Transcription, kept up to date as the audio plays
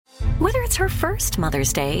Whether it's her first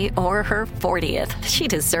Mother's Day or her 40th, she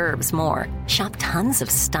deserves more. Shop tons of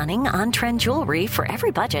stunning on-trend jewelry for every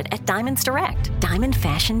budget at Diamonds Direct. Diamond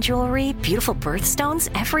fashion jewelry, beautiful birthstones,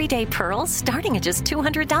 everyday pearls starting at just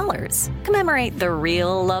 $200. Commemorate the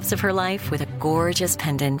real loves of her life with a gorgeous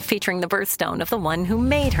pendant featuring the birthstone of the one who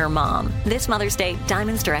made her mom. This Mother's Day,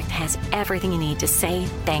 Diamonds Direct has everything you need to say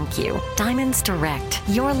thank you. Diamonds Direct.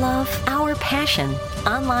 Your love, our passion.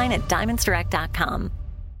 Online at diamondsdirect.com.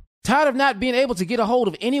 Tired of not being able to get a hold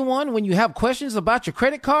of anyone when you have questions about your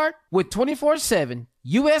credit card? With 24/7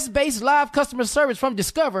 U.S.-based live customer service from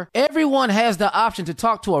Discover, everyone has the option to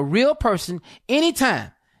talk to a real person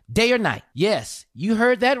anytime, day or night. Yes, you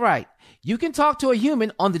heard that right. You can talk to a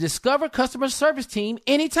human on the Discover customer service team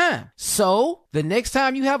anytime. So, the next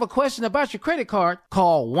time you have a question about your credit card,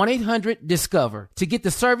 call 1-800-DISCOVER to get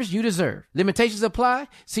the service you deserve. Limitations apply.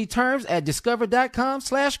 See terms at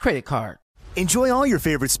discover.com/creditcard. Enjoy all your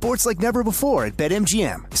favorite sports like never before at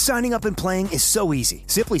BetMGM. Signing up and playing is so easy.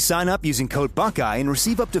 Simply sign up using code Buckeye and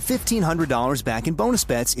receive up to $1,500 back in bonus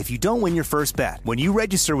bets if you don't win your first bet. When you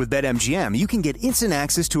register with BetMGM, you can get instant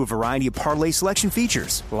access to a variety of parlay selection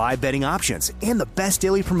features, live betting options, and the best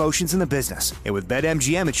daily promotions in the business. And with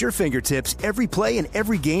BetMGM at your fingertips, every play and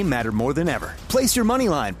every game matter more than ever. Place your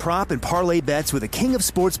moneyline, prop, and parlay bets with the king of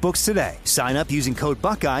sportsbooks today. Sign up using code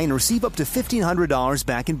Buckeye and receive up to $1,500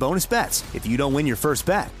 back in bonus bets if you don't win your first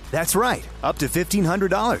bet. That's right, up to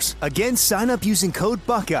 $1,500. Again, sign up using code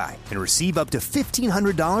Buckeye and receive up to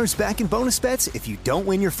 $1,500 back in bonus bets if you don't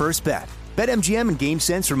win your first bet. BetMGM and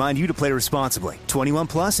GameSense remind you to play responsibly. 21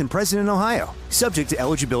 plus and present in Ohio. Subject to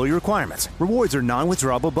eligibility requirements. Rewards are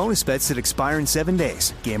non-withdrawable bonus bets that expire in 7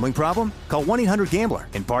 days. Gambling problem? Call 1-800-GAMBLER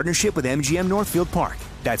in partnership with MGM Northfield Park.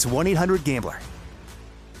 That's 1-800-GAMBLER.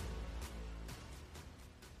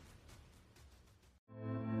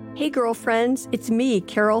 Hey girlfriends, it's me,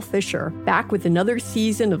 Carol Fisher, back with another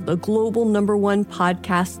season of the global #1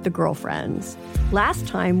 podcast, The Girlfriends. Last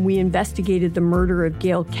time, we investigated the murder of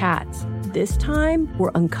Gail Katz. This time,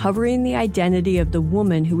 we're uncovering the identity of the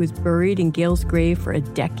woman who was buried in Gail's grave for a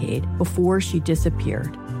decade before she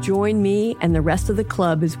disappeared. Join me and the rest of the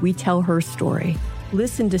club as we tell her story.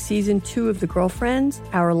 Listen to Season 2 of The Girlfriends,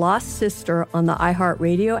 Our Lost Sister on the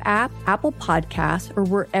iHeartRadio app, Apple Podcasts, or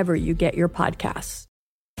wherever you get your podcasts.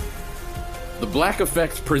 The Black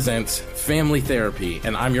Effect presents Family Therapy,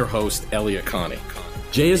 and I'm your host, Elliot Connie.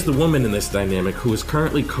 Jay is the woman in this dynamic who is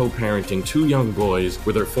currently co-parenting 2 young boys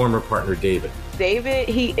with her former partner, David. David,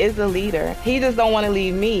 he is a leader. He just don't want to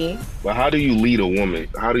leave me. But how do you lead a woman?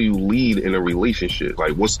 How do you lead in a relationship?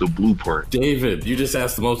 Like, what's the blueprint? David, you just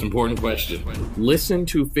asked the most important question. Listen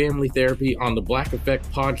to Family Therapy on the Black Effect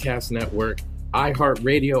Podcast Network,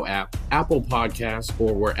 iHeartRadio app, Apple Podcasts,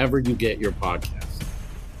 or wherever you get your podcasts.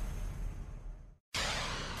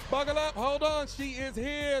 Buckle up, hold on, she is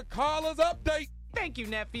here. Carla's update. Thank you,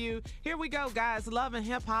 nephew. Here we go, guys. Love and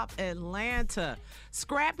Hip Hop Atlanta.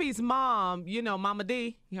 Scrappy's mom, you know, Mama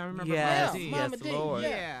D. Y'all remember Mama D? Mama D. Lord.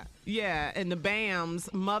 Yeah. And the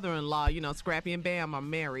Bam's mother-in-law, you know, Scrappy and Bam are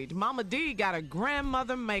married. Mama D got a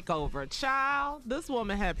grandmother makeover. Child, this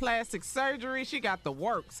woman had plastic surgery. She got the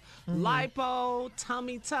works. Lipo,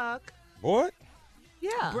 tummy tuck. What?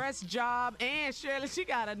 Yeah. Breast job, and Shirley, she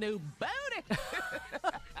got a new booty.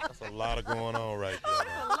 That's a lot of going on right there. That's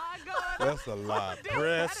a lot going on. That's a lot.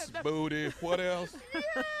 Breast, booty, what else?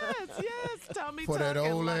 Yes, tummy For tuck that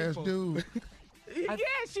old ass dude. Yeah,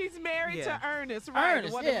 she's married to Ernest, right?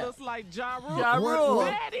 Ernest, what yeah. it looks like, Ja Rule. Ja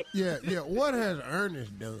Rule. Yeah. What has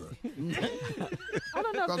Ernest done? I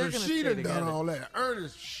don't know if they're Because if gonna she stay done together. all that,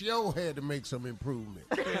 Ernest sure had to make some improvement.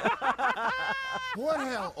 What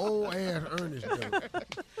have old ass Ernest done?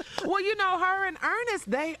 Well, you know, her and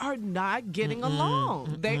Ernest, they are not getting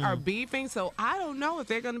along. They are beefing, so I don't know if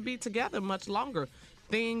they're going to be together much longer.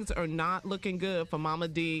 Things are not looking good for Mama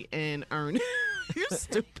D and Ernest. You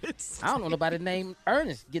stupid. I don't know nobody named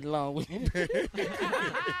Ernest get along with him.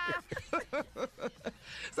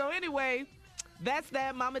 So anyway, that's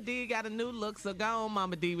that. Mama D got a new look, so go on,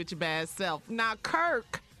 Mama D, with your bad self. Now,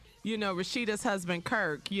 Kirk, you know, Rashida's husband,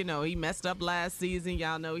 Kirk, you know, he messed up last season.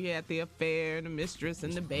 Y'all know he had the affair, the mistress,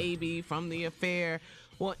 and the baby from the affair.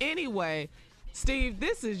 Well, anyway, Steve,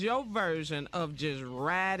 this is your version of just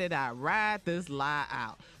ride it out, ride this lie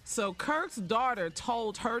out. So Kirk's daughter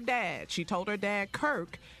told her dad,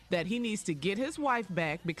 Kirk, that he needs to get his wife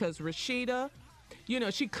back because Rashida, you know,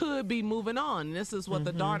 she could be moving on. And this is what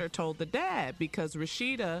the daughter told the dad, because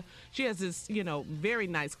Rashida, she has this, you know, very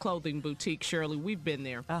nice clothing boutique, Shirley. We've been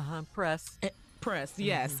there. Press,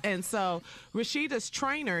 yes. And so Rashida's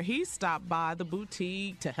trainer, he stopped by the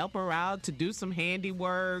boutique to help her out, to do some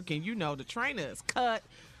handiwork. And, you know, the trainer is cut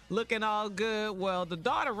looking all good. Well, the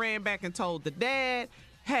daughter ran back and told the dad,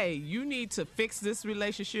 hey, you need to fix this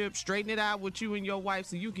relationship, straighten it out with you and your wife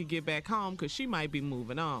so you can get back home because she might be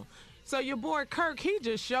moving on. So your boy Kirk, he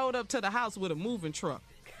just showed up to the house with a moving truck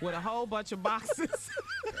with a whole bunch of boxes.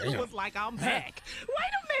 It was like, I'm back.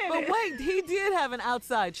 Wait a minute. But wait, he did have an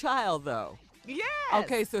outside child, though. Yes.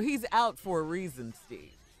 Okay, so he's out for a reason,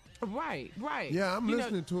 Steve. Right. Yeah, I'm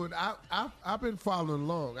listening to it. I've been following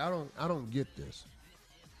along. I don't get this.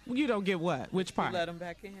 You don't get what? Which part? You let him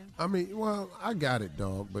back in? I mean, well, I got it,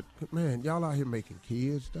 dog. But man, y'all out here making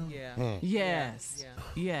kids, dog. Yeah. Yes.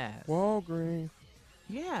 Yeah. Yes. Walgreens.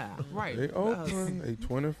 Yeah, right. They open. They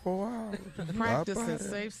 24 hours. Practicing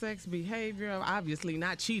safe sex behavior. Obviously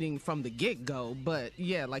not cheating from the get-go, but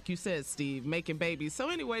yeah, like you said, Steve, making babies. So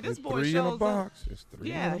anyway, this boy three shows in a box. up. It's three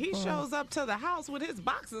Yeah, in a he box. shows up to the house with his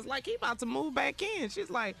boxes like he about to move back in. She's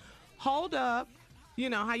like, hold up. You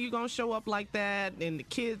know, how you gonna show up like that? And the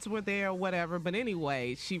kids were there or whatever. But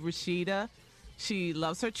anyway, Rashida, she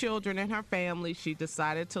loves her children and her family. She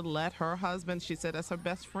decided to let her husband, she said that's her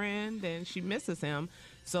best friend and she misses him.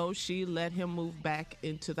 So she let him move back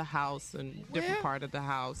into the house and different part of the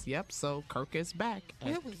house. Yep, so Kirk is back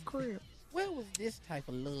at the crib. Where was this type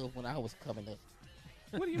of love when I was coming up?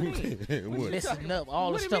 What do you mean? Messing up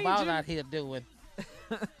all the stuff I was out here doing.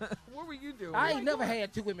 What were you doing? I ain't never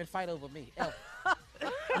had two women fight over me, ever.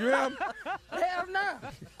 You have? Hell no.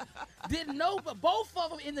 Didn't know, but both of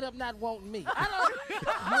them ended up not wanting me.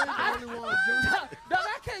 I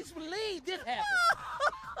can't believe this happened.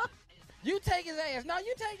 You take his ass. No,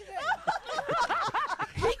 you take his ass.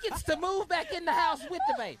 He gets to move back in the house with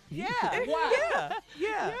the baby. Yeah. Wow.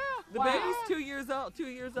 Yeah. The baby's 2 years old.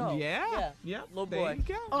 Yeah. Little boy.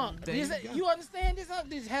 There you go. You understand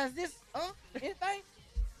this? Has this anything?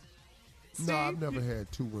 No, I've never had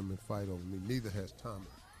two women fight over me. Neither has Tommy.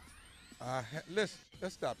 Let's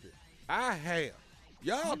stop this. I have.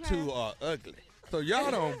 Y'all two are ugly, so y'all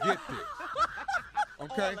don't get this.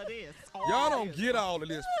 Okay? All of this. Y'all don't get all of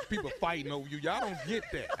this. People fighting over you. Y'all don't get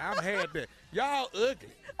that. I've had that. Y'all ugly,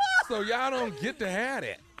 so y'all don't get to have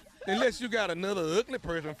that unless you got another ugly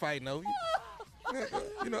person fighting over you.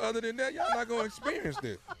 You know, other than that, y'all not gonna experience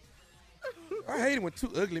this. I hate it when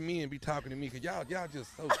two ugly men be talking to me because y'all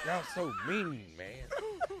so mean, man.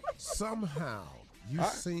 Somehow you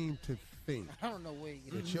seem to think I don't know where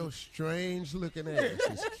you that your strange looking ass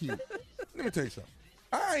is cute. Let me tell you something.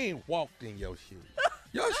 I ain't walked in your shoes.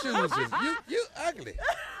 Your shoes is you ugly.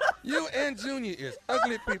 You and Junior is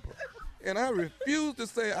ugly people. And I refuse to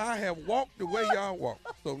say I have walked the way y'all walk.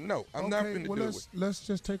 So no, I'm not finna do it. Let's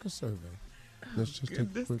just take a survey. Let's just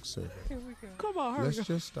take a quick survey. Here we go. Come on, hurry. Let's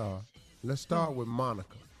just start. Let's start with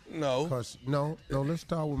Monica. No. Let's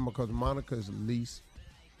start with because Monica is the least.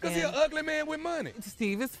 Because he's an ugly man with money.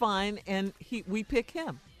 Steve is fine, and we pick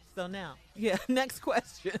him. So now, next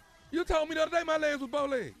question. You told me the other day my legs was bow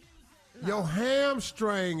legs. Your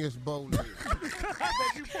hamstring is bowlegged.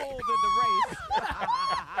 That you pulled in the race.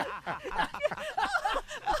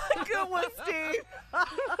 Good one, Steve.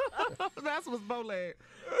 That's what's bowleg.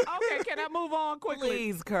 Okay, can I move on quickly?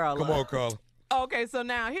 Please, Carla. Come on, Carla. Okay, so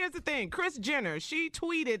now here's the thing. Kris Jenner, she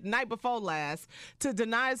tweeted night before last to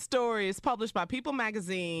deny stories published by People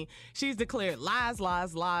magazine. She's declared lies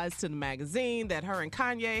to the magazine that her and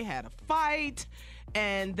Kanye had a fight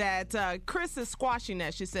and that Kris is squashing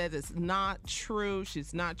that. She said it's not true.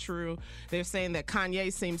 She's not true. They're saying that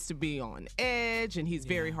Kanye seems to be on edge and he's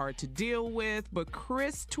very hard to deal with. But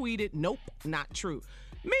Kris tweeted, nope, not true.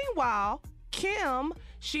 Meanwhile, Kim,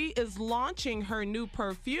 she is launching her new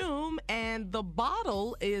perfume, and the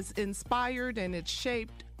bottle is inspired and it's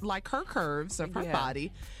shaped like her curves of her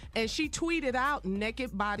body. And she tweeted out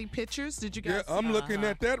naked body pictures. Did you guys see? I'm looking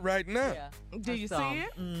at that right now. Yeah. Do you see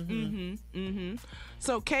it? Mm-hmm.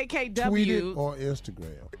 So KKW. Tweeted or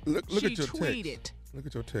Instagram? Look she at your tweeted. text. Look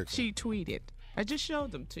at your text. She tweeted. I just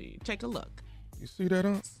showed them to you. Take a look. You see that,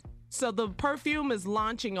 huh? So the perfume is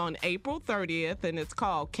launching on April 30th, and it's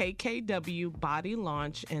called KKW Body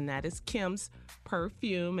Launch, and that is Kim's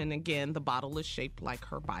perfume. And again, the bottle is shaped like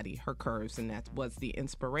her body, her curves, and that was the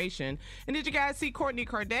inspiration. And did you guys see Kourtney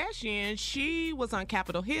Kardashian? She was on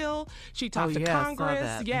Capitol Hill. She talked to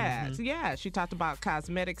Congress. Yeah. She talked about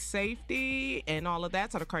cosmetic safety and all of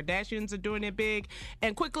that. So the Kardashians are doing it big.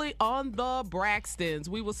 And quickly on the Braxtons,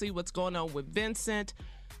 we will see what's going on with Vincent.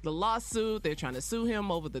 The lawsuit, they're trying to sue him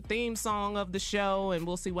over the theme song of the show, and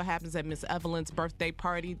we'll see what happens at Miss Evelyn's birthday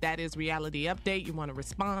party. That is Reality Update. You want to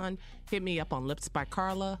respond? Hit me up on Lips by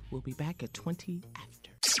Carla. We'll be back at 20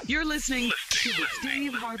 after. You're listening to the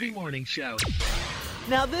Steve Harvey Morning Show.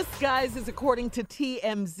 Now, this, guys, is according to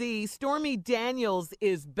TMZ. Stormy Daniels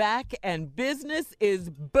is back and business is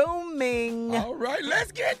booming. All right,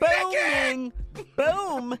 let's get booming.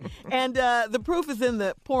 Boom. And the proof is in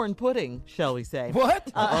the porn pudding, shall we say.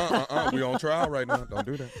 What? We on trial right now. Don't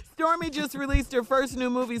do that. Stormy just released her first new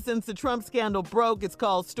movie since the Trump scandal broke. It's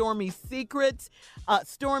called Stormy Secret.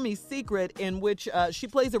 Stormy Secret, in which she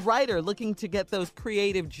plays a writer looking to get those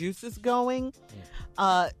creative juices going.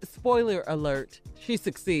 Spoiler alert, she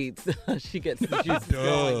succeeds. She gets the juices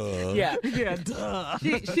going. Yeah, duh.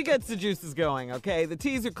 She gets the juices going, okay? The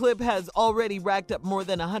teaser clip has already racked up more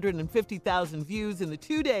than 150,000 views in the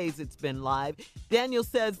 2 days it's been live. Daniel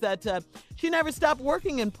says that she never stopped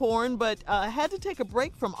working in porn, but had to take a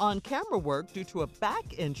break from on-camera work due to a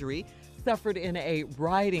back injury suffered in a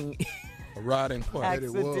riding accident. A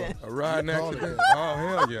riding accident. Oh,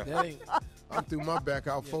 hell yeah. I threw my back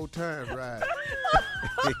out 4 times riding.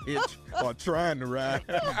 Or trying to ride.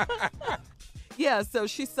 Yeah, so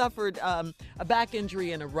she suffered a back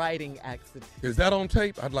injury in a riding accident. Is that on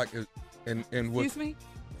tape? I'd like it. Excuse me?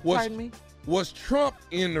 Pardon me? Was Trump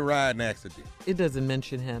in the riding accident? It doesn't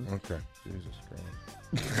mention him. Okay. Jesus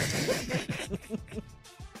Christ.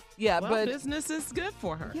 Yeah, well, but business is good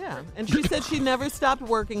for her. Yeah, and she said she never stopped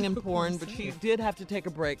working in porn, but she did have to take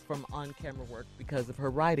a break from on-camera work because of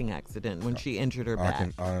her riding accident when she injured her back.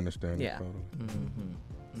 I understand it totally. Mm-hmm.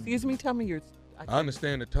 Excuse me, tell me yours. I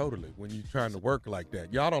understand it totally when you're trying to work like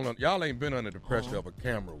that. Y'all ain't been under the pressure of a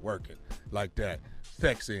camera working like that,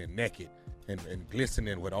 sexy and naked and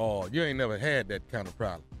glistening with all. You ain't never had that kind of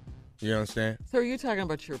problem. You understand? So are you talking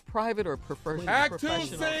about your private or professional? Act 2,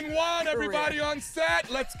 scene 1, everybody on set.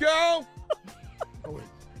 Let's go.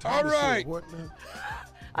 All right. What now?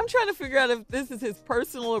 I'm trying to figure out if this is his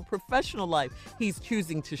personal or professional life he's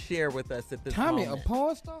choosing to share with us at this moment. Tommy, a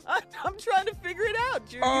porn star? I'm trying to figure it out,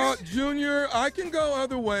 Junior. Junior, I can go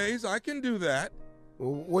other ways. I can do that.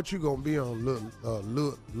 Well, what you gonna be on,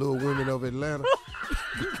 little women of Atlanta?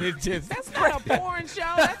 That's not a porn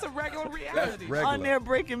show. That's a regular reality. On there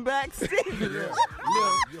breaking back, Steve. Yeah.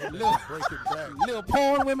 Little breaking back. Little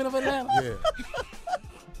porn women of Atlanta? Yeah.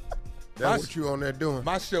 That's what you on there doing.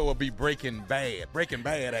 My show will be Breaking Bad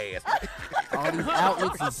ass. All these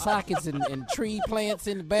outlets and sockets and tree plants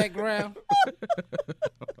in the background.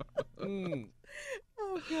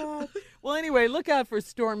 Oh, God. Well, anyway, look out for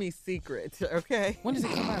Stormy Secret, okay? When does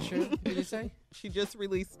it come out, Shirley? Did you say? She just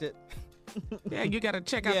released it. Yeah, you got to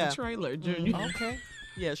check out the trailer, Junior. Okay.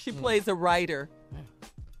 Yeah, she plays a writer.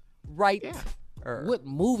 Writer. What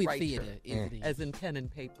movie Writer. theater is it in? As in pen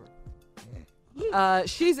and paper.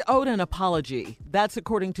 She's owed an apology. That's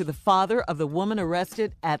according to the father of the woman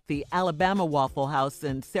arrested at the Alabama Waffle House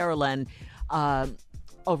in Saraland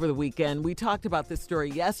over the weekend. We talked about this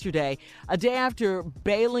story yesterday. A day after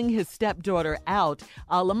bailing his stepdaughter out,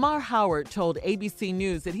 Lamar Howard told ABC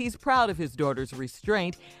News that he's proud of his daughter's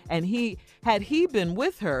restraint, and had he been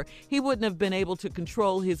with her, he wouldn't have been able to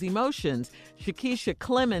control his emotions. Shakisha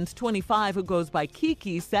Clemens, 25, who goes by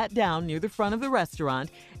Kiki, sat down near the front of the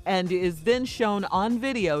restaurant and is then shown on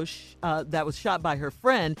video that was shot by her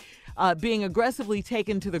friend being aggressively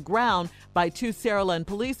taken to the ground by 2 Saraland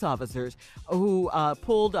police officers who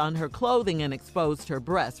pulled on her clothing and exposed her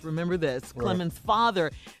breasts. Remember this. Right. Clemens'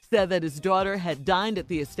 father said that his daughter had dined at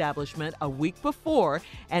the establishment a week before,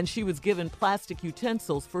 and she was given plastic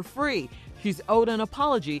utensils for free. She's owed an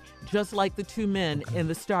apology, just like the 2 men in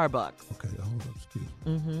the Starbucks. Okay, hold up, excuse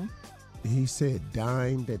me. Mm-hmm. He said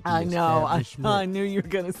dined at the I know. establishment. I knew you were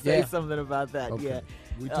going to say something about that. Okay. Yeah.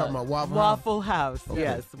 We talking about Waffle House? Okay.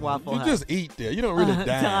 Yes, Waffle House. You just eat there. You don't really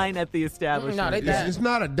dine. Dine at the establishment. No, they dine. It's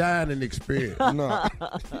not a dining experience. No.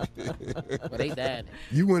 But they died.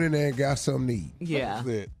 You went in there and got something to eat. Yeah. That's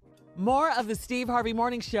it. More of the Steve Harvey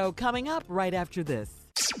Morning Show coming up right after this.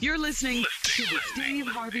 You're listening to the Steve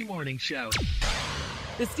Harvey Morning Show.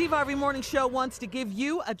 The Steve Harvey Morning Show wants to give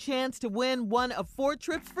you a chance to win one of 4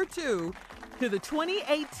 trips for 2 to the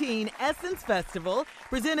 2018 Essence Festival,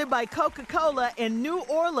 presented by Coca-Cola in New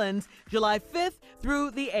Orleans, July 5th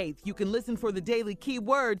through the 8th. You can listen for the daily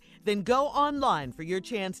keyword, then go online for your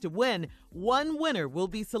chance to win. One winner will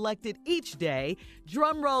be selected each day.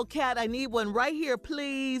 Drum roll, Cat, I need one right here,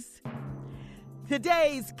 please.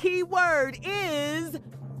 Today's keyword is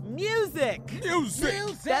music. Music.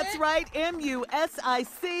 That's right,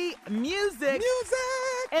 M-U-S-I-C, music.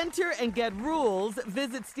 Enter and get rules.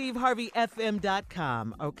 Visit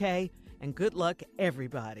SteveHarveyFM.com, okay? And good luck,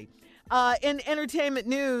 everybody. In entertainment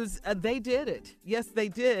news, they did it. Yes, they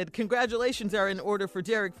did. Congratulations are in order for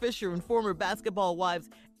Derek Fisher and former Basketball Wives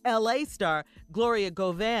L.A. star Gloria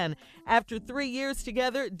Govan. After 3 years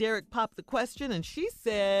together, Derek popped the question, and she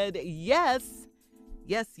said yes.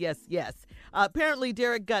 Yes, yes, yes. Apparently,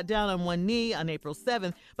 Derek got down on one knee on April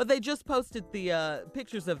 7th, but they just posted the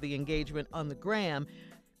pictures of the engagement on the gram.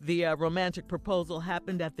 The romantic proposal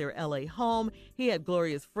happened at their L.A. home. He had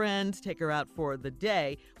Gloria's friends take her out for the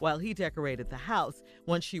day while he decorated the house.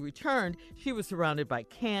 Once she returned, she was surrounded by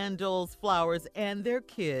candles, flowers, and their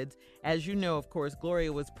kids. As you know, of course,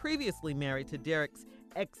 Gloria was previously married to Derek's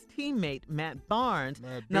ex-teammate, Matt Barnes.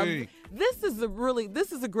 Now, this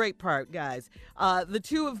is a great part, guys. The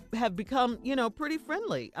two have become, pretty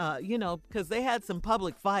friendly, because they had some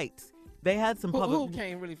public fights. They had some public... Who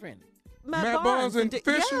became really friendly? Matt Barnes and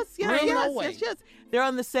Fisher? Yes. They're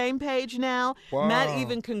on the same page now. Wow. Matt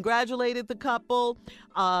even congratulated the couple.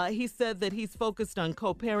 He said that he's focused on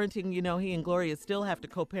co-parenting. He and Gloria still have to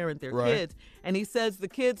co-parent their kids. And he says the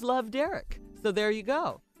kids love Derek. So there you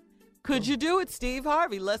go. Could you do it, Steve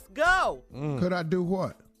Harvey? Let's go. Could I do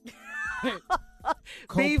what?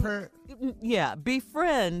 Co-parent? Be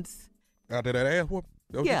friends. After that ass whoop?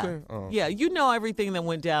 That what you saying? Yeah, you know everything that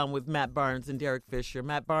went down with Matt Barnes and Derek Fisher.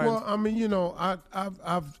 Matt Barnes. Well, I mean,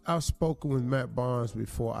 I've spoken with Matt Barnes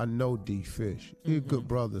before. I know D. Fish. They're good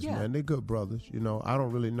brothers, man. They're good brothers. I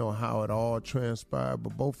don't really know how it all transpired,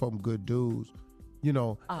 but both of them good dudes.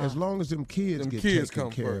 As long as them kids get taken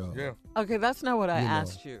care of. Yeah. Okay, that's not what I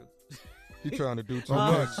asked you. You're trying to do too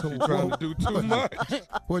much. You're trying to do too much.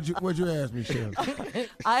 What'd you ask me, Sheriff?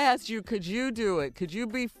 I asked you, could you do it? Could you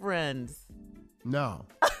be friends? No.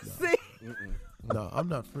 See? No, I'm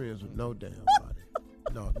not friends with no damn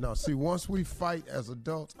body. No. See, once we fight as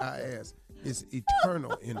adults, I ask, it's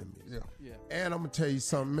eternal enemies. Yeah. And I'm going to tell you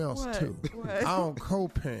something else, too. What? I don't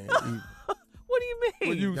co-parent either. What do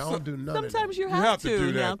you mean? I don't do none of that. Sometimes you have to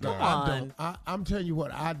do now. that. Come I on. don't. I'm telling you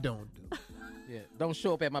what I don't do. Yeah, don't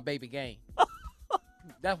show up at my baby game.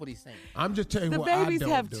 That's what he's saying. I'm just telling you The what I babies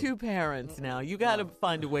don't have do. two parents now. You got to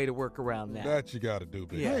find a way to work around that. That you got to do,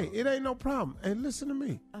 baby. Hey, it ain't no problem. And listen to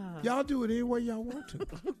me. Y'all do it any way y'all want to.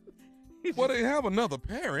 Well, they have another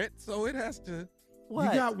parent, so it has to.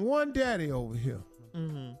 What? You got one daddy over here,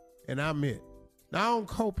 and I'm it. Now I don't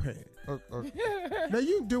co-parent. Now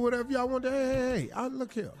you can do whatever y'all want to. Hey,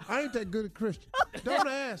 look here. I ain't that good a Christian. Don't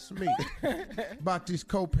ask me about these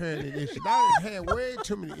co-parenting issues. I done had way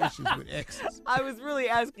too many issues with exes. I was really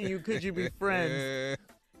asking you, could you be friends?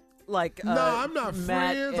 Like no, I'm not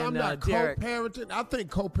Matt friends. and, I'm not Derek. co-parenting. I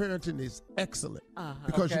think co-parenting is excellent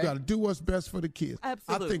because you got to do what's best for the kids.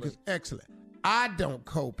 Absolutely. I think it's excellent. I don't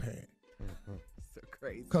co-parent So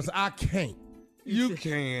crazy. because I can't. You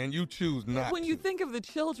can. You choose not When you think of the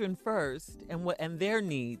children first and their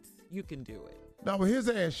needs, you can do it. No, but his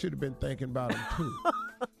ass should have been thinking about him too.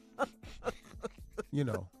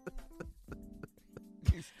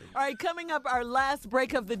 All right, coming up, our last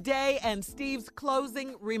break of the day and Steve's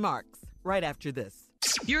closing remarks right after this.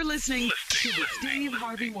 You're listening to the Steve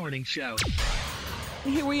Harvey Morning Show.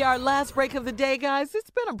 Here we are, last break of the day, guys. It's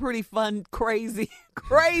been a pretty fun, crazy,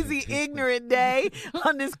 ignorant day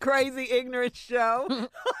on this crazy, ignorant show.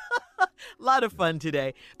 A lot of fun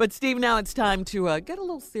today. But, Steve, now it's time to get a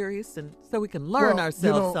little serious and so we can learn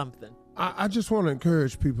ourselves something. I just want to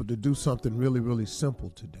encourage people to do something really, really simple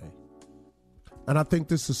today. And I think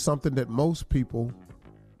this is something that most people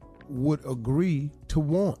would agree to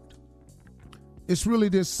want. It's really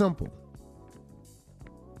this simple.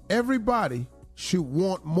 Everybody should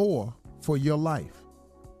want more for your life.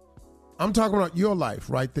 I'm talking about your life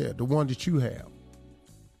right there, the one that you have.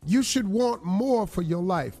 You should want more for your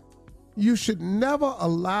life. You should never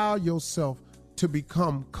allow yourself to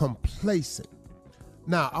become complacent.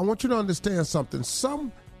 Now, I want you to understand something.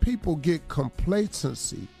 Some people get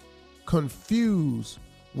complacency confused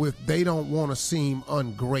with they don't want to seem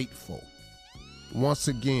ungrateful. Once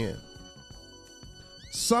again,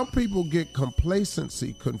 some people get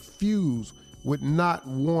complacency confused with not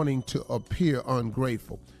wanting to appear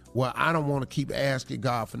ungrateful. Well, I don't want to keep asking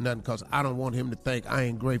God for nothing because I don't want him to think I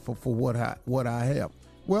ain't grateful for what I have.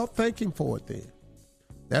 Well, thank him for it then.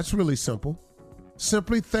 That's really simple.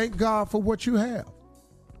 Simply thank God for what you have.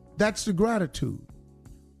 That's the gratitude.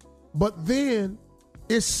 But then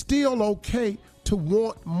it's still okay to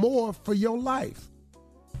want more for your life.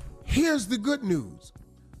 Here's the good news.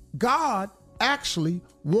 God actually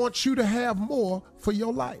wants you to have more for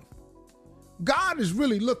your life. God is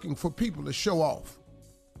really looking for people to show off.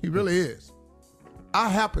 He really is. I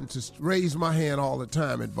happen to raise my hand all the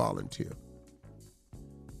time and volunteer.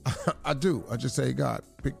 I do. I just say, God,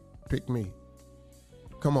 pick me.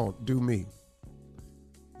 Come on, do me.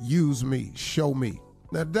 Use me. Show me.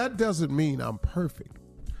 Now, that doesn't mean I'm perfect.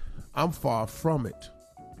 I'm far from it.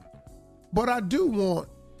 But I do want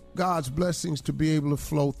God's blessings to be able to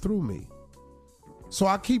flow through me. So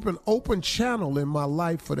I keep an open channel in my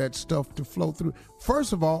life for that stuff to flow through.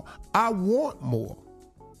 First of all, I want more.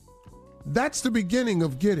 That's the beginning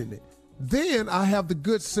of getting it. Then I have the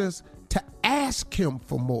good sense to ask him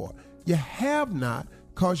for more. You have not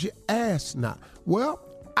because you ask not. Well,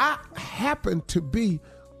 I happen to be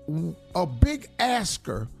a big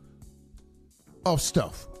asker of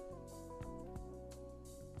stuff.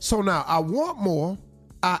 So now I want more,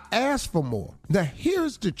 I ask for more. Now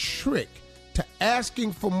here's the trick to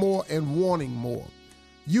asking for more and wanting more.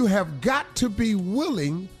 You have got to be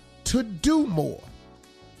willing to do more.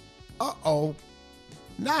 Uh-oh.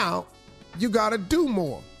 Now you got to do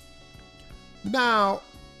more. Now,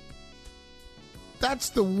 that's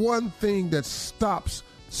the one thing that stops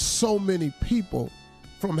so many people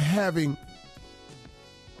from having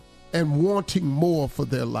and wanting more for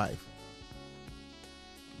their life.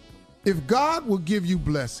 If God will give you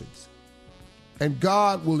blessings and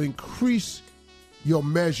God will increase your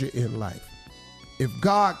measure in life, if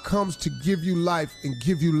God comes to give you life and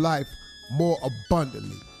give you life more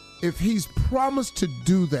abundantly, if he's promised to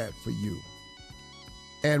do that for you,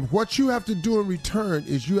 and what you have to do in return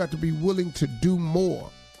is you have to be willing to do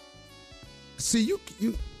more. See,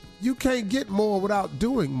 you can't get more without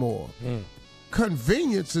doing more.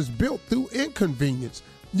 Convenience is built through inconvenience.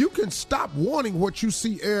 You can stop wanting what you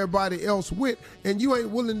see everybody else with, and you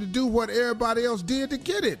ain't willing to do what everybody else did to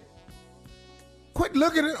get it. Quit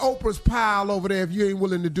looking at Oprah's pile over there if you ain't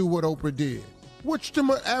willing to do what Oprah did, which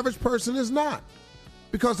the average person is not.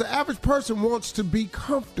 Because the average person wants to be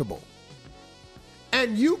comfortable.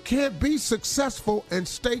 And you can't be successful and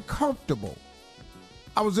stay comfortable.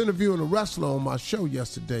 I was interviewing a wrestler on my show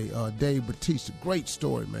yesterday, Dave Bautista. Great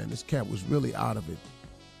story, man. This cat was really out of it.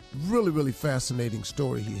 Really, really fascinating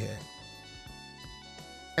story he had.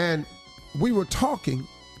 And we were talking,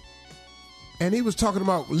 and he was talking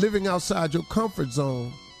about living outside your comfort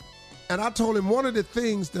zone. And I told him one of the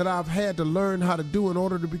things that I've had to learn how to do in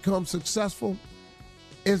order to become successful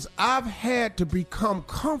is I've had to become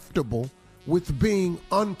comfortable with being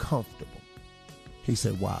uncomfortable. He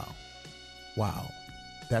said, wow,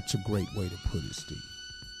 that's a great way to put it, Steve.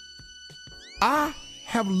 I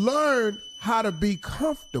have learned how to be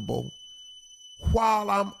comfortable while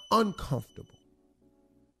I'm uncomfortable.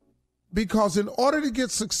 Because in order to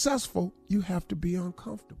get successful, you have to be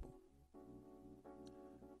uncomfortable.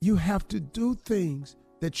 You have to do things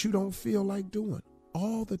that you don't feel like doing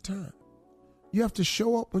all the time. You have to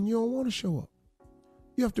show up when you don't want to show up.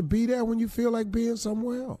 You have to be there when you feel like being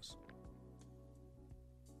somewhere else.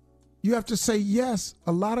 You have to say yes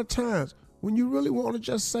a lot of times when you really want to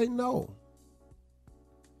just say no.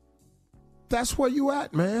 That's where you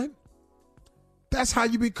at, man. That's how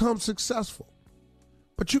you become successful.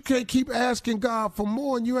 But you can't keep asking God for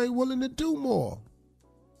more and you ain't willing to do more.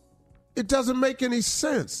 It doesn't make any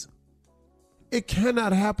sense. It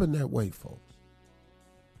cannot happen that way, folks.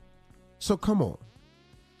 So come on.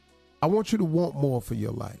 I want you to want more for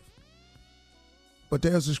your life. But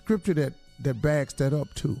there's a scripture that backs that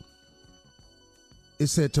up too. It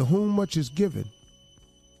said, to whom much is given,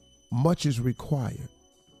 much is required.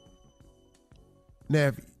 Now,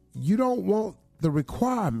 if you don't want the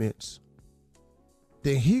requirements,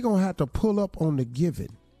 then he gonna have to pull up on the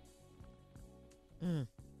giving.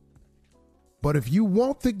 But if you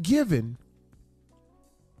want the giving,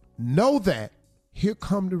 know that here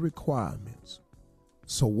come the requirements.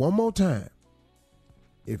 So one more time,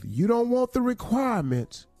 if you don't want the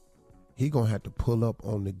requirements, he gonna have to pull up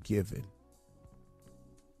on the giving.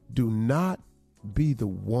 Do not be the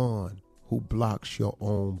one who blocks your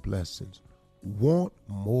own blessings. Want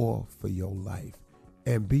more for your life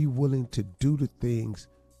and be willing to do the things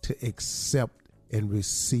to accept and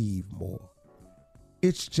receive more.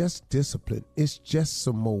 It's just discipline. It's just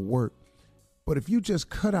some more work. But if you just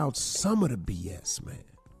cut out some of the BS,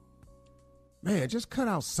 man, just cut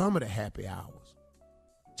out some of the happy hours.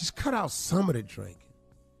 Just cut out some of the drinking.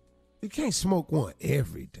 You can't smoke one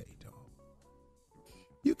every day, dog.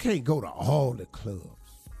 You can't go to all the clubs.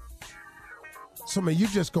 So, man, you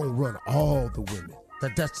just gonna run all the women.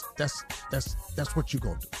 That's what you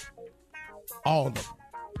gonna do. All of them.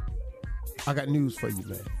 I got news for you,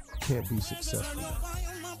 man. You can't be successful.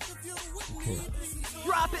 You can't.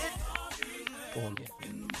 Drop it. Oh,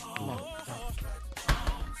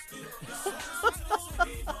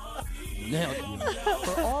 yeah.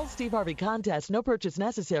 For all Steve Harvey contests, no purchase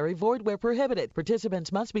necessary, void where prohibited.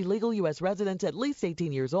 Participants must be legal U.S. residents at least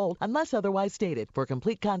 18 years old, unless otherwise stated. For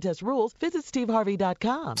complete contest rules, visit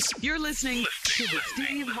steveharvey.com. You're listening to the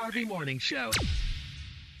Steve Harvey Morning Show.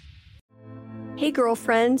 Hey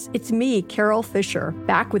girlfriends, it's me, Carol Fisher,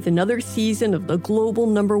 back with another season of the global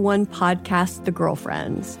 #1 podcast, The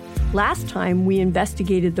Girlfriends. Last time, we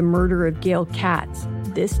investigated the murder of Gail Katz.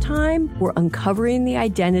 This time, we're uncovering the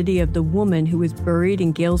identity of the woman who was buried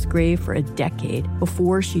in Gail's grave for a decade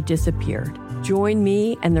before she disappeared. Join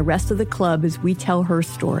me and the rest of the club as we tell her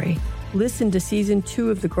story. Listen to Season 2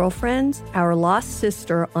 of The Girlfriends, Our Lost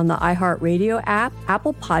Sister on the iHeartRadio app,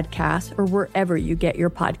 Apple Podcasts, or wherever you get your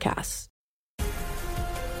podcasts.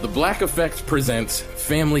 The Black Effect presents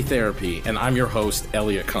Family Therapy, and I'm your host,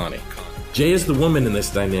 Elliot Connie. Jay is the woman in this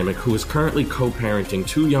dynamic who is currently co-parenting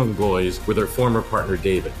 2 young boys with her former partner,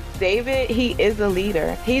 David. David, he is a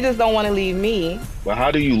leader. He just don't want to leave me. But how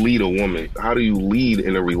do you lead a woman? How do you lead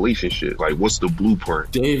in a relationship? Like, what's the blueprint?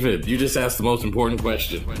 David, you just asked the most important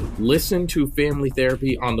question. Listen to Family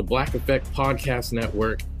Therapy on the Black Effect Podcast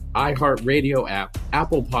Network, iHeartRadio app,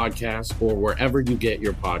 Apple Podcasts, or wherever you get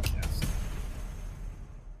your podcasts.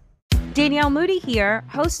 Danielle Moody here,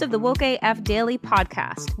 host of the Woke AF Daily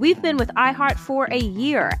podcast. We've been with iHeart for a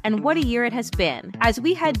year, and what a year it has been. As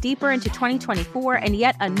we head deeper into 2024 and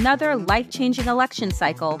yet another life-changing election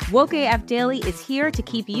cycle, Woke AF Daily is here to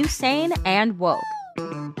keep you sane and woke.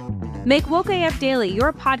 Make Woke AF Daily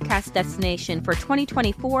your podcast destination for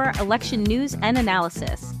 2024 election news and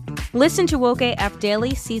analysis. Listen to Woke AF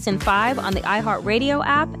Daily Season 5 on the iHeartRadio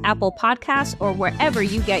app, Apple Podcasts, or wherever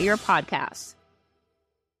you get your podcasts.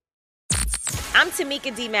 I'm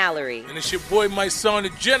Tamika D. Mallory. And it's your boy, my son, the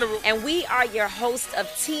General. And we are your hosts of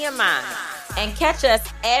TMI. And catch us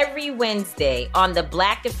every Wednesday on the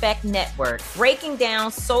Black Effect Network, breaking down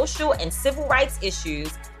social and civil rights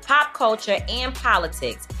issues, pop culture, and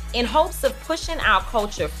politics in hopes of pushing our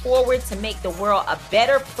culture forward to make the world a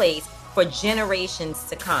better place for generations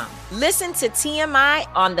to come. Listen to TMI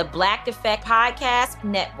on the Black Effect Podcast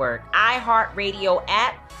Network, iHeartRadio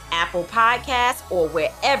app, Apple Podcasts, or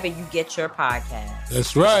wherever you get your podcasts.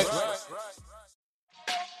 That's right.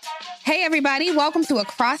 Hey, everybody. Welcome to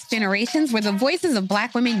Across Generations, where the voices of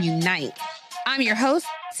Black women unite. I'm your host,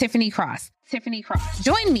 Tiffany Cross.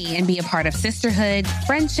 Join me and be a part of sisterhood,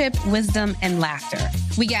 friendship, wisdom, and laughter.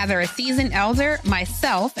 We gather a seasoned elder,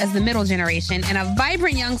 myself as the middle generation, and a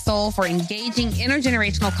vibrant young soul for engaging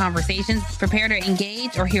intergenerational conversations. Prepare to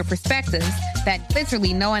engage or hear perspectives that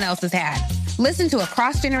literally no one else has had. Listen to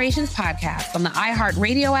Across Generations podcast on the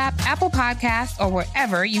iHeartRadio app, Apple Podcasts, or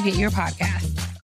wherever you get your podcasts.